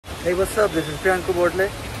Hey, what's up? This is Priyanku Bodle.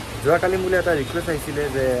 যোৱাকালি মোলে এটা ৰিকুৱেষ্ট আহিছিলে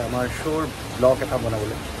যে আমাৰ শ্ব'ৰ ব্লগ এটা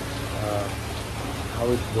বনাবলৈ হাউ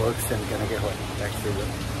ইট ৱৰ্কছ এণ্ড কেনেকৈ হয় বেকষ্টেজত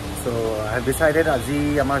চ' আই হেভ ডিচাইডেড আজি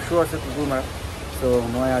আমাৰ শ্ব' আছে কুকুৰমাৰা চ'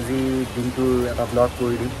 মই আজি দিনটোৰ এটা ব্লগ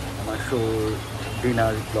কৰি দিম আমাৰ শ্ব'ৰ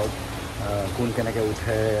ডিনাৰ ব্লগ কোন কেনেকৈ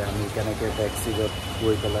উঠে আমি কেনেকৈ বেকষ্টেজত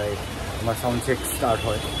গৈ পেলাই আমাৰ চাউণ্ড চেক ষ্টাৰ্ট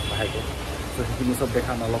হয় লাহেকৈ চ' সেইখিনি চব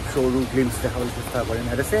দেখাম অলপ শ্ব'ৰো গ্লিম্পছ দেখাবলৈ চেষ্টা কৰিম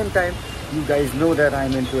at the same time U guys no' that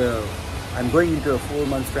I'm going into a 4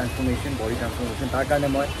 months transformation, body transformation. That kind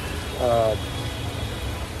of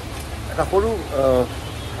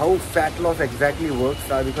how fat loss exactly works.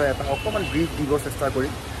 Because a common brief divorce start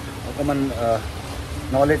going, a common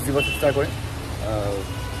knowledge divorce start going.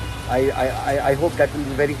 I hope that will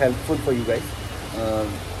be very helpful for you guys.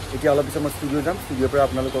 If you all of some studio per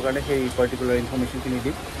apna log karone hey particular information kini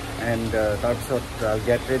dim and tar pisot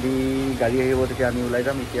get ready gari ahibo teke ami ulai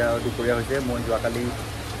jam etia duporia hoise moi joakali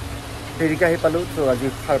দেৰিকৈ আহি পালোঁ চ' আজি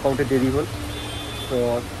সাৰ পাওঁতে দেৰি হ'ল চ'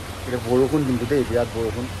 এতিয়া বৰষুণ কিন্তু দেই বিৰাট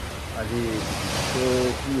বৰষুণ আজি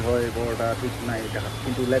চ' কি হয় বৰ এটা ঠিক নাই দেখাত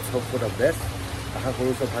কিন্তু let's hope for the best আশা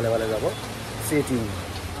কৰোঁ চব ভালে ভালে যাব ষ্টে টিউন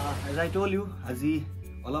এজ আই ট'ল্ড ইউ আজি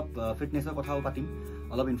অলপ ফিটনেছৰ কথাও পাতিম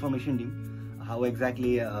অলপ ইনফৰমেশ্যন দিম হাউ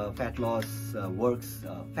exactly fat loss works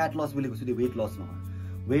fat loss বুলি কৈছোঁ ৱেইট লছ নহয়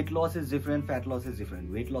weight loss is different fat loss is different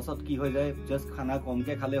weight লছত কি হৈ যায় জাষ্ট খানা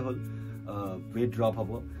কমকৈ খালে হ'ল ৱেইট ড্ৰপ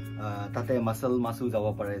হ'ব তাতে মাছল মাছো যাব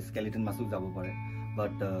পাৰে স্কেলিটন মাছো যাব পাৰে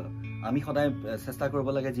বাট আমি সদায় চেষ্টা কৰিব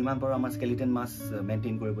লাগে যিমান পাৰোঁ আমাৰ স্কেলিটন মাছ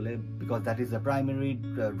মেইনটেইন কৰিবলৈ because that is the primary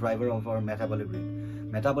driver of hour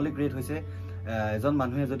metabolic rate হৈছে এজন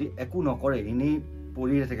মানুহে যদি একো নকৰে এনেই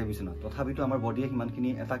পৰি থাকে বিচনাত তথাপিতো আমাৰ বডিয়ে সিমানখিনি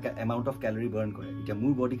এটা এমাউণ্ট অফ কেলৰি বাৰ্ণ কৰে এতিয়া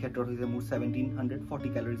মোৰ বডি ক্ষেত্ৰত হৈছে মোৰ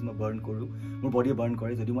 1740 কেলৰিজ মই বাৰ্ণ কৰোঁ মোৰ বডিয়ে বাৰ্ণ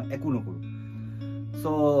কৰে যদি মই একো নকৰোঁ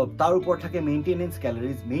চ' তাৰ ওপৰত থাকে মেইনটেনেঞ্চ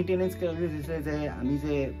কেলৰিজ হৈছে যে আমি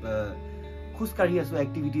যে খোজকাঢ়ি আছোঁ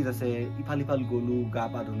এক্টিভিটিজ আছে ইফাল গ'লোঁ গা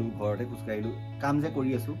পা ধুলোঁ ঘৰতে খোজকাঢ়িলোঁ কাম যে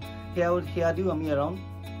কৰি আছোঁ সেয়া দিও আমি এৰাউণ্ড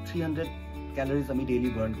 300 কেলৰিজ আমি ডেইলি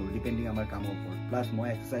বাৰ্ণ কৰোঁ ডিপেণ্ডিং আমাৰ কামৰ ওপৰত প্লাছ মই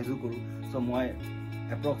এক্সাৰচাইজো কৰোঁ চ' মই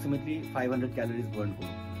এপ্ৰক্সিমেটলি 500 কেলৰিজ বাৰ্ণ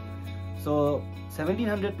কৰোঁ চ'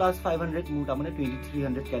 1700 প্লাছ 500 মোৰ তাৰমানে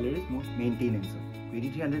 2300 কেলৰিজ মোৰ মেইনটেনেঞ্চ হয়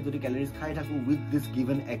 2300 যদি কেলৰিজ খাই থাকোঁ উইথ দিছ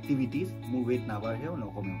গিভেন এক্টিভিটিজ মোৰ ৱেইট নাবাঢ়েও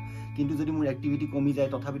নকমেও কিন্তু যদি মোৰ এক্টিভিটি কমি যায়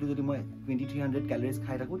তথাপিতো যদি মই 2300 কেলৰিজ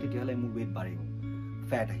খাই থাকোঁ তেতিয়াহ'লে মোৰ ৱেইট বাঢ়িব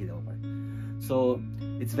ফেট আহি যাব পাৰে চ'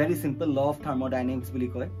 it's very simple law of থাৰ্মোডাইনামিক্স বুলি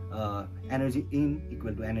কয় energy in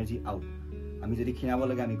equal to energy out আমি যদি ক্ষীণাব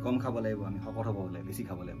লাগে আমি কম খাব লাগিব আমি শকত হ'ব লাগে বেছি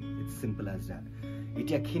খাব লাগিব ইটছ চিম্পল এজ ডেট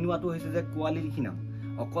এতিয়া ক্ষীণোৱাটো হৈছে যে কোৱালিটি ক্ষীণাম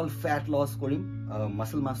অকল ফেট লছ কৰিম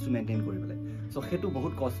মাছল মাছটো মেইনটেইন কৰিবলৈ চ' সেইটো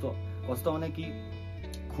বহুত কষ্ট মানে কি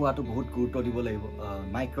খোৱাটো বহুত গুৰুত্ব দিব লাগিব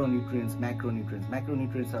মাইক্ৰনিউট্ৰিয়েণ্টছ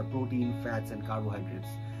মেক্ৰনিউট্ৰিয়েণ্টছ আৰু প্ৰটিন ফেটছ এণ্ড কাৰ্বহাইড্ৰেটছ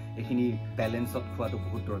এইখিনি বেলেঞ্চত খোৱাটো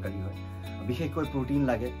বহুত দৰকাৰী হয় বিশেষকৈ প্ৰটিন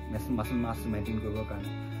লাগে মাছল মাছটো মেইনটেইন কৰিবৰ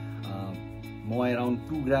কাৰণে মই around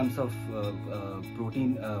 2 grams of protein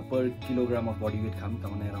per kilogram of body weight খাম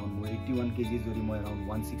তাৰমানে এৰাউণ্ড মোৰ 81 kg যদি মই এৰাউণ্ড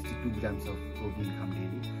 162 grams অফ প্ৰটিন খাম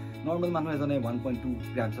ডেইলি নৰ্মেল মানুহ এজনে 1.2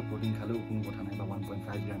 grams অফ প্ৰটিন খালেও কোনো কথা নাই বা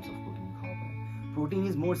 1.5 grams অফ প্ৰটিন খাব পাৰে প্ৰটিন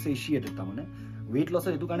ইজ মোৰ চেচিয়েটেড তাৰমানে ৱেইট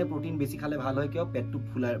লছৰ এইটো কাৰণে প্ৰটিন বেছি খালে ভাল হয় কিয় পেটটো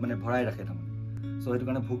ফুলাই মানে ভৰাই ৰাখে তাৰমানে চ' সেইটো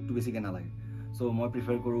কাৰণে ভোকটো বেছিকৈ নালাগে চ' মই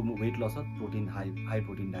প্ৰিফাৰ কৰোঁ ৱেইট লছত প্ৰটিন হাই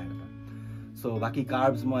প্ৰটিন ডায়েট এটা চ' বাকী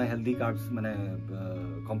কাৰ্বছ মই হেল্ডি কাৰ্বছ মানে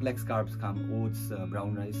কমপ্লেক্স কাৰ্বছ খাম অ'টছ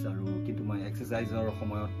ব্ৰাউন ৰাইচ আৰু কিন্তু মই এক্সাৰচাইজৰ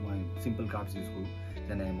সময়ত মই চিম্পল কাৰ্বছ ইউজ কৰোঁ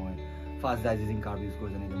যেনে মই ফাষ্ট ডাইজেষ্টিং কাৰ্ব ইউজ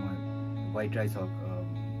কৰোঁ যেনেকৈ মই হোৱাইট ৰাইচ হওক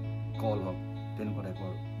কল হওক তেনেকুৱা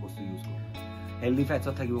টাইপৰ বস্তু ইউজ কৰোঁ হেল্ডি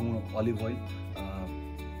ফেটছত থাকিব মোৰ olive oil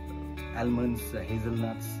almonds,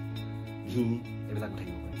 hazelnuts, ghee, এইবিলাক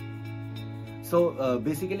থাকিব পাৰে চ'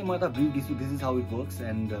 বেচিকেলি মই এটা ব্ৰিফ দিছোঁ this is how it works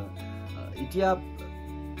and এতিয়া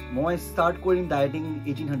মই ষ্টাৰ্ট কৰিম ডায়েটিং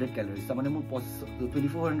 1800 কেলৰিজ তাৰমানে মোৰ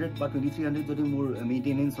 2400 বা 2300 যদি মোৰ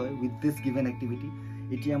মেইনটেনেঞ্চ হয় উইথ দিছ গিভেন এক্টিভিটি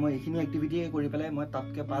এতিয়া মই এইখিনি এক্টিভিটিয়ে কৰি পেলাই মই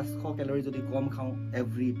তাতকৈ 500 কেলৰি যদি কম খাওঁ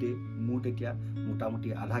এভৰি ডে মোৰ তেতিয়া মোটামুটি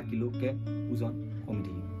আধা কিলোকৈ ওজন কমি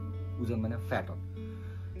থাকিব ওজন মানে ফেটত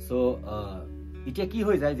চ' এতিয়া কি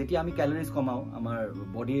হৈ যায় যেতিয়া আমি কেলৰিজ কমাওঁ আমাৰ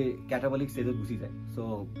বডিয়ে কেটাবলিক ষ্টেজত গুচি যায় চ'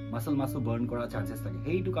 মাছো বাৰ্ণ কৰাৰ চান্সেছ থাকে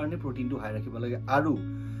সেইটো কাৰণে প্ৰটিনটো হাই ৰাখিব লাগে আৰু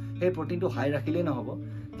সেই প্ৰটিনটো হাই ৰাখিলেই নহ'ব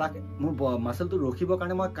তাক মোৰ মাছলটো ৰখিবৰ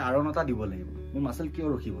কাৰণে মই কাৰণ এটা দিব লাগিব মোৰ মাছল কিয়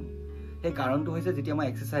ৰখিব সেই কাৰণটো হৈছে যেতিয়া মই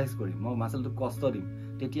এক্সাৰচাইজ কৰিম মই মাছলটোক কষ্ট দিম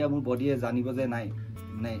তেতিয়া মোৰ বডিয়ে জানিব যে নাই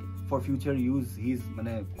মানে ফৰ ফিউচাৰ ইউজ হিজ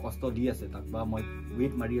মানে কষ্ট দি আছে তাক বা মই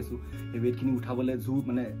ৱেইট মাৰি আছোঁ সেই ৱেইটখিনি উঠাবলৈ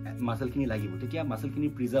মানে মাছলখিনি লাগিব তেতিয়া মাছলখিনি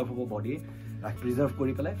প্ৰিজাৰ্ভ হ'ব বডিয়ে প্ৰিজাৰ্ভ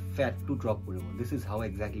কৰি পেলাই ফেটটো ড্ৰপ কৰিব this is how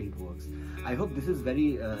exactly it works I hope this is very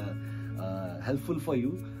helpful for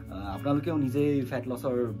you আপোনালোকেও নিজে ফ্যাট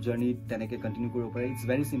লছৰ জাৰ্নি তেনেকৈ কন্টিনিউ কৰিব পাৰে ইটস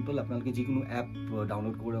ভেৰি সিম্পল আপোনালোকে যিকোনো এপ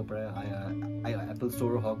ডাউনলোড কৰিব পাৰে এপল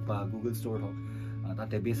ষ্ট'ৰ হওক বা গুগল ষ্ট'ৰ হওক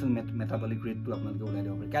তাতে বেসেল মেটাবলিক ৰেটটো আপোনালোকে ওলাই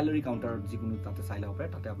দিব পাৰে ক্যালোৰি কাউণ্টাৰ যিকোনো তাতে চাই ল'ব পাৰে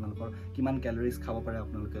তাতে আপোনালোকৰ কিমান ক্যালোৰিজ খাব পাৰে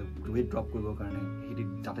আপোনালোকে ৱেট ড্ৰপ কৰিবৰ কাৰণে সেইটো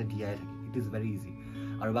তাতে দিয়াই থাকে ইট ইজ ভেৰি ইজি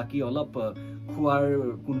আৰু বাকি অলপ খোৱাৰ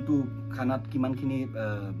কোনটো খানাত কিমানখিনি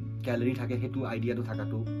ক্যালোৰি থাকে সেইটো আইডিয়াটো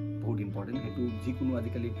থাকাটো বহুত ইম্পৰ্টেণ্ট সেইটো যিকোনো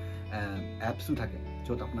আজিকালি এপছো থাকে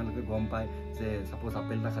য'ত আপোনালোকে গম পায় যে সাপোজ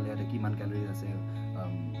আপেল এটা খালে ইয়াতে কিমান ক্যালোৰিজ আছে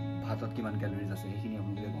ভাতত কিমান ক্যালোৰিজ আছে সেইখিনি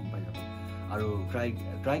আপোনালোকে গম পাই যাব আৰু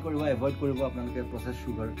ট্ৰাই কৰিব এভয়েড কৰিব আপোনালোকে প্ৰসেস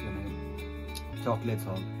সুগাৰ মানে চকলেটছ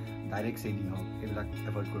হওক ডাইৰেক্ট চেনি হওক এইবিলাক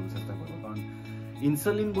এভয়েড কৰিব চেষ্টা কৰিব কাৰণ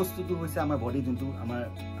ইনসুলিন বস্তুটো হৈছে আমাৰ বডি যোনটো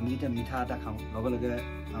আমি যেতিয়া মিঠা এটা খাওঁ লগে লগে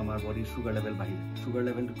আমাৰ বডিৰ সুগাৰ লেভেল বাঢ়ি যায় সুগাৰ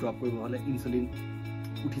লেভেলটো ড্ৰপ কৰিব হ'লে ইনসুলিন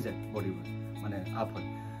উঠি যায় বডিৰ মানে আপ হয়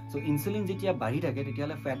সো ইনসুলিন যেতিয়া বাঢ়ি থাকে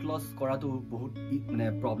তেতিয়াহ'লে ফ্যাট লছ কৰাটো বহুত মানে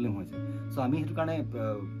প্ৰব্লেম হৈ যায় সো আমি সেইটো কাৰণে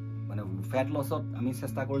মানে ফ্যাট লছত আমি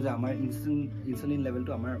চেষ্টা কৰোঁ যে আমাৰ ইনসুলিন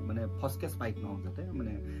লেভেলটো আমাৰ মানে ফস্কে স্পাইক নহওক যাতে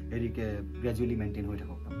মানে হেৰিকে গ্ৰেজুৱেলি মেইনটেইন হৈ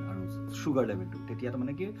থাকক আৰু সুগাৰ লেভেলটো তেতিয়া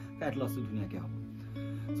মানে কি ফ্যাট লছটো ধুনীয়াকৈ হ'ব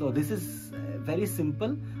so this is very simple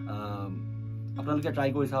আপোনালোকে ট্ৰাই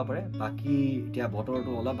কৰি চাব পাৰে বাকি এতিয়া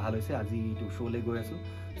বতৰটো অলপ ভাল হৈছে আজি এইটো শ্ব'লৈ গৈ আছোঁ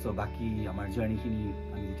সো বাকি আমাৰ জাৰ্নিখিনি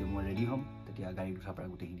আমি যেতিয়া মই ৰেডি হ'ম তেতিয়া গাড়ী উঠাৰ পৰা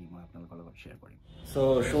গোটেইখিনি মই আপোনালোকৰ লগত শ্বেয়াৰ কৰিম সো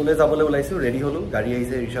শ্ব'লৈ যাবলৈ ওলাইছোঁ ৰেডি হ'লোঁ গাড়ী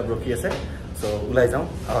আহিছে ঋষভ ৰখি আছে সো ওলাই যাওঁ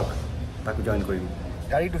আহক তাকো জইন কৰিম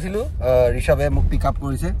গাড়ীত উঠিলোঁ ঋষভে মোক পিক আপ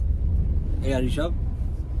কৰিছে এয়া ঋষভ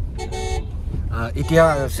এতিয়া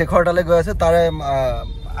শেখৰ তালৈ গৈ আছে তাৰে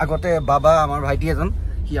আগতে বাবা আমাৰ ভাইটি এজন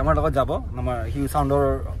সি আমাৰ লগত যাব আমাৰ সি সাউণ্ডৰ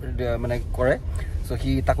মানে কৰে সো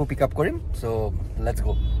সি তাকো পিক আপ কৰিম সো লেটছ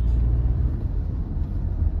গো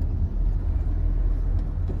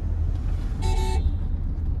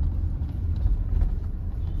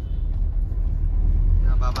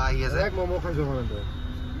বাবা আহি আছে এক মমো খাইছো মানে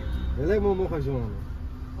বেলেগ মমো খাইছো মানে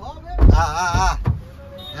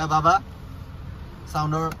এয়া বাবা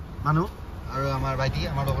সাউণ্ডৰ মানুহ আৰু আমাৰ ভাইটি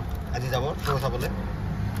আমাৰ লগত আজি যাব শ্ব' চাবলৈ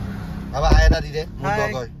বাবা হাই এটা দি দে মোৰ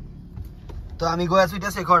লগৰ তো আমি গৈ আছো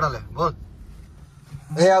এতিয়া শেখৰ তালে বল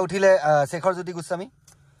এয়া উঠিলে শেখৰ জ্যোতি গোস্বামী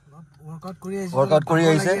ৱৰ্কআউট কৰি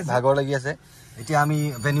আহিছে ভাগৰ লাগি আছে এতিয়া আমি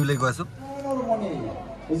ভেনিউলৈ গৈ আছো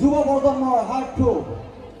যুৱ প্ৰজন্মৰ হাতটো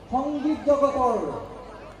সংগীত জগতৰ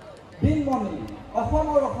দিনমণি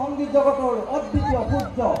অসমৰ সংগীত জগতৰ অদ্বিতীয়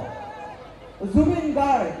সূৰ্য জুবিন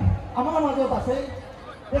গাৰ্গ আমাৰ মাজত আছে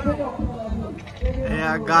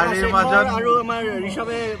গাড়ীৰ মাজত আৰু আমাৰ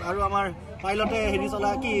ঋষভে আৰু আমাৰ পাইলটে হেৰি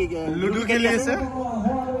চলা কি লুডু খেলি আছে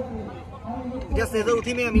এতিয়া ষ্টেজত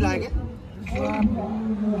উঠিমেই আমি লাহেকে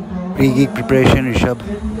pre-gig preparation Rishabh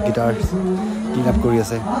guitar clean up কৰি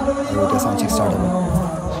আছে আৰু এতিয়া সাউণ্ড চেক ষ্টাৰ্ট হ'ব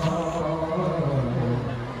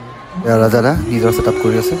ৰাজাদা নিজৰ ছেট আপ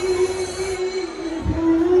কৰি আছে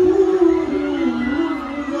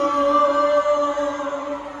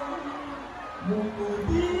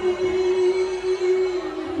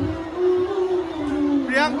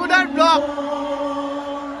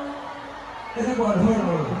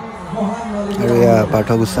আৰু এয়া পাৰ্থ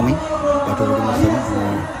গোস্বামী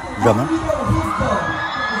ড্ৰামাৰ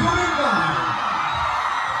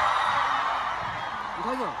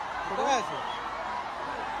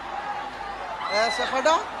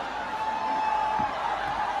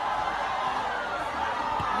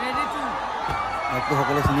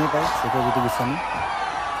সকলোৱে চিনিয়ে পায় শেখৰ জ্যোতি গোস্বামী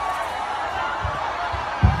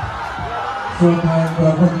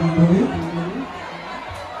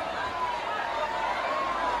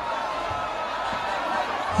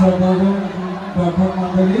দৰ্শক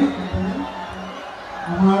মণ্ডলী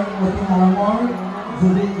আমাৰ অতি মৰমৰ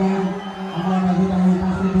জুবিন গাৰ্গ আমাৰ মাজত আহি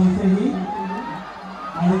উপস্থিত হৈছেহি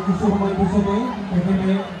আৰু কিছু সময় পিছতে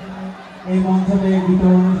তেখেতে এই মঞ্চতে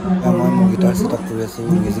গীতৰ অনুষ্ঠান মই গিটাৰ ছেট আপ কৰি আছোঁ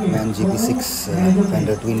music man GP6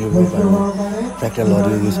 fender twin river ফ্ৰেক্টেল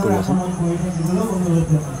audio' use কৰি আছোঁ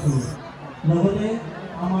লগতে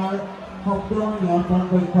আমাৰ শব্দ নিয়ন্ত্ৰণ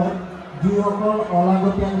কক্ষত যিসকল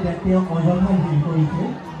অলাগতীয়াল ব্যক্তিয়ে অযথা ভিৰ কৰিছে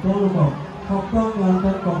তেওঁলোকক শব্দ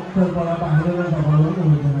নিয়ন্ত্ৰণ কক্ষৰ পৰা বাহিৰলৈ যাবলৈ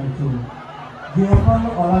অনুৰোধ জনাইছোঁ যিসকল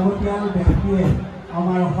অলাগতীয়াল ব্যক্তিয়ে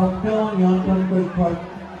আমাৰ শব্দ নিয়ন্ত্ৰণ কক্ষত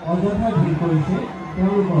অযথা ভিৰ কৰিছে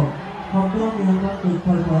তেওঁলোকক শব্দ নিয়ন্ত্ৰণ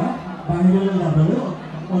কক্ষৰ পৰা বাহিৰলৈ যাবলৈ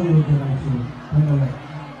অনুৰোধ জনাইছোঁ ধন্যবাদ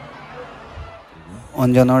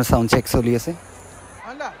অঞ্জনৰ সাউণ্ড চেক চলি আছে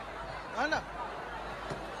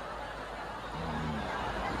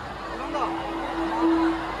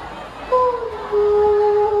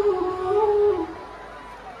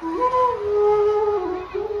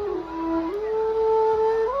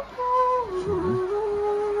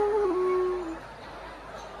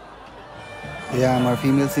এয়া our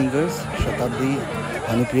female singers, Shatabdi,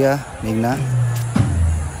 Hanupriya, Meghna.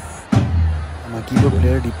 Our keyboard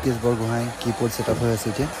player, Deepkesh Borgohai, keyboard setup hoye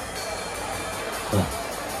ase.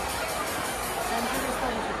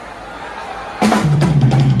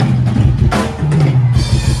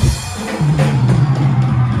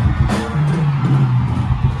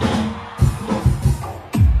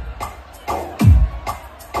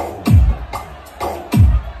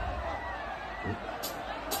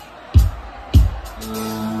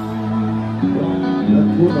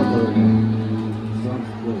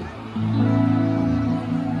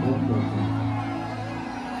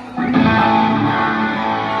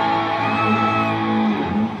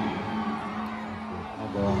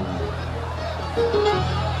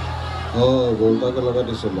 Oh, volta ke laga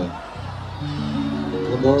di sebelah.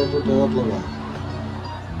 Kedua itu lewat laga.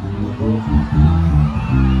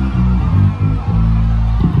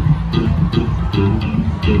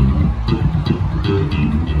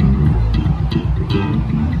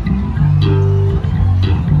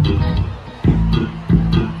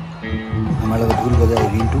 हमारे लोग धूल बजाए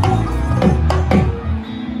विंटू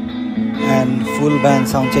and full band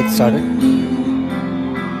sound check started.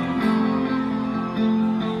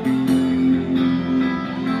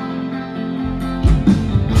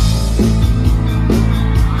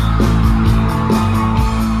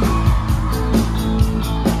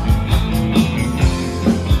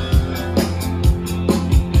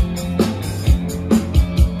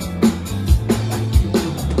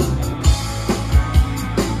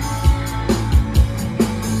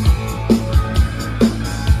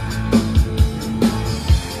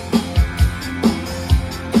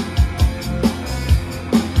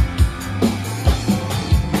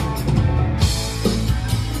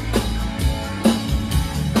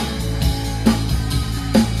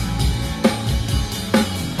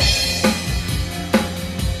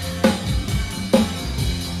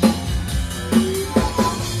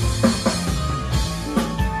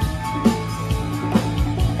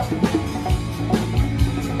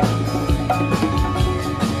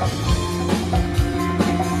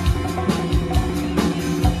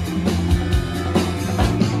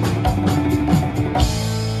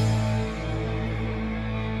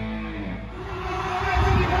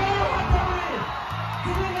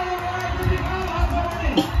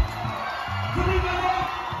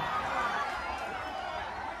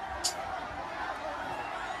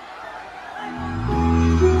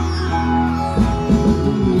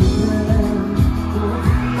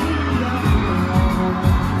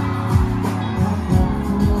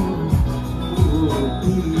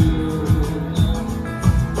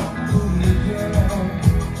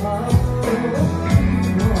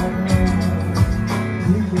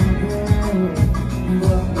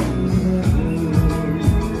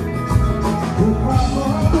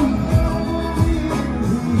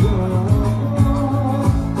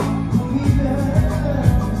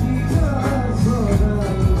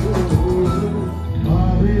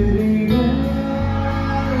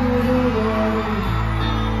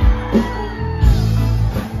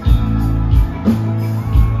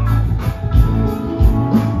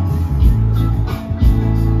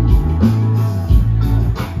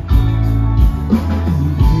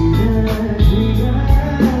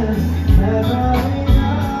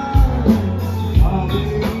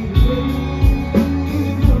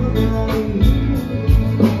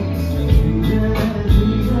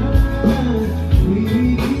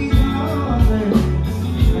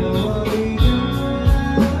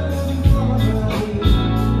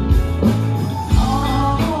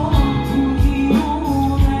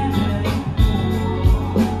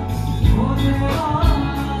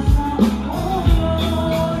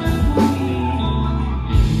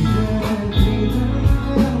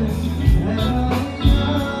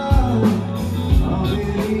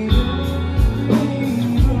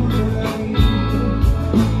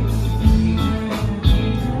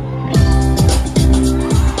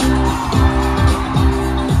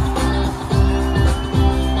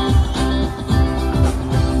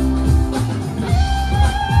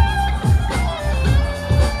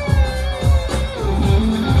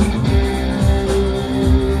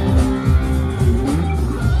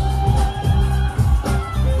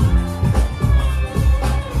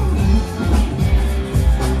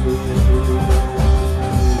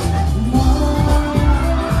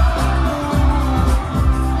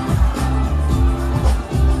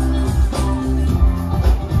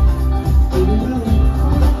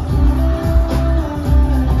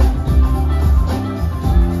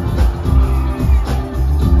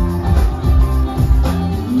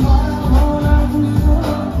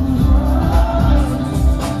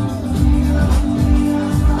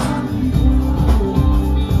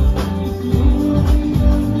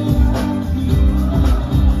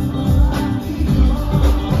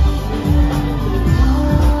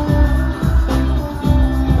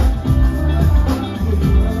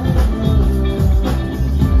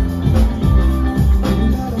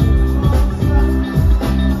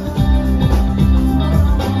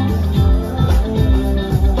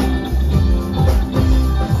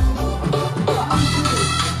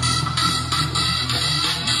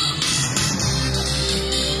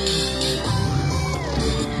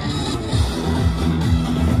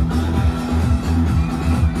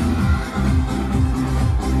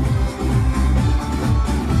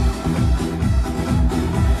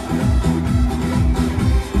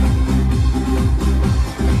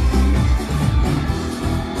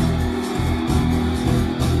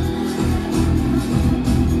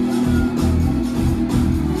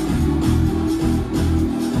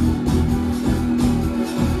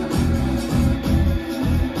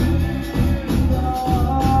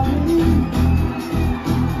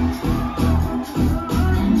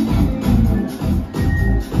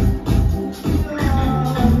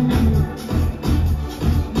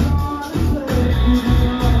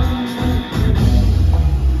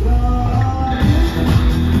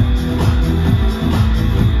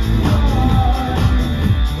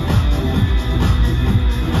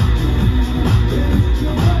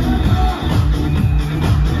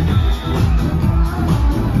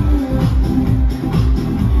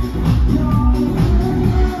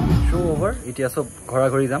 এতিয়া সব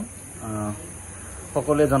ঘৰা-ঘৰি যাম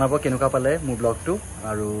সকলোৱে জনাব কেনেকুৱা পালে মোৰ ব্লগটো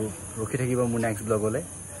আৰু ৰখি থাকিব মোৰ নেক্সট ব্লগলৈ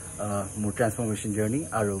মোৰ ট্ৰান্সফৰমেশ্যন জাৰ্নি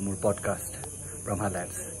আৰু মোৰ podcast Brahma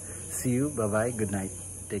labs see you bye bye good night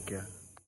take care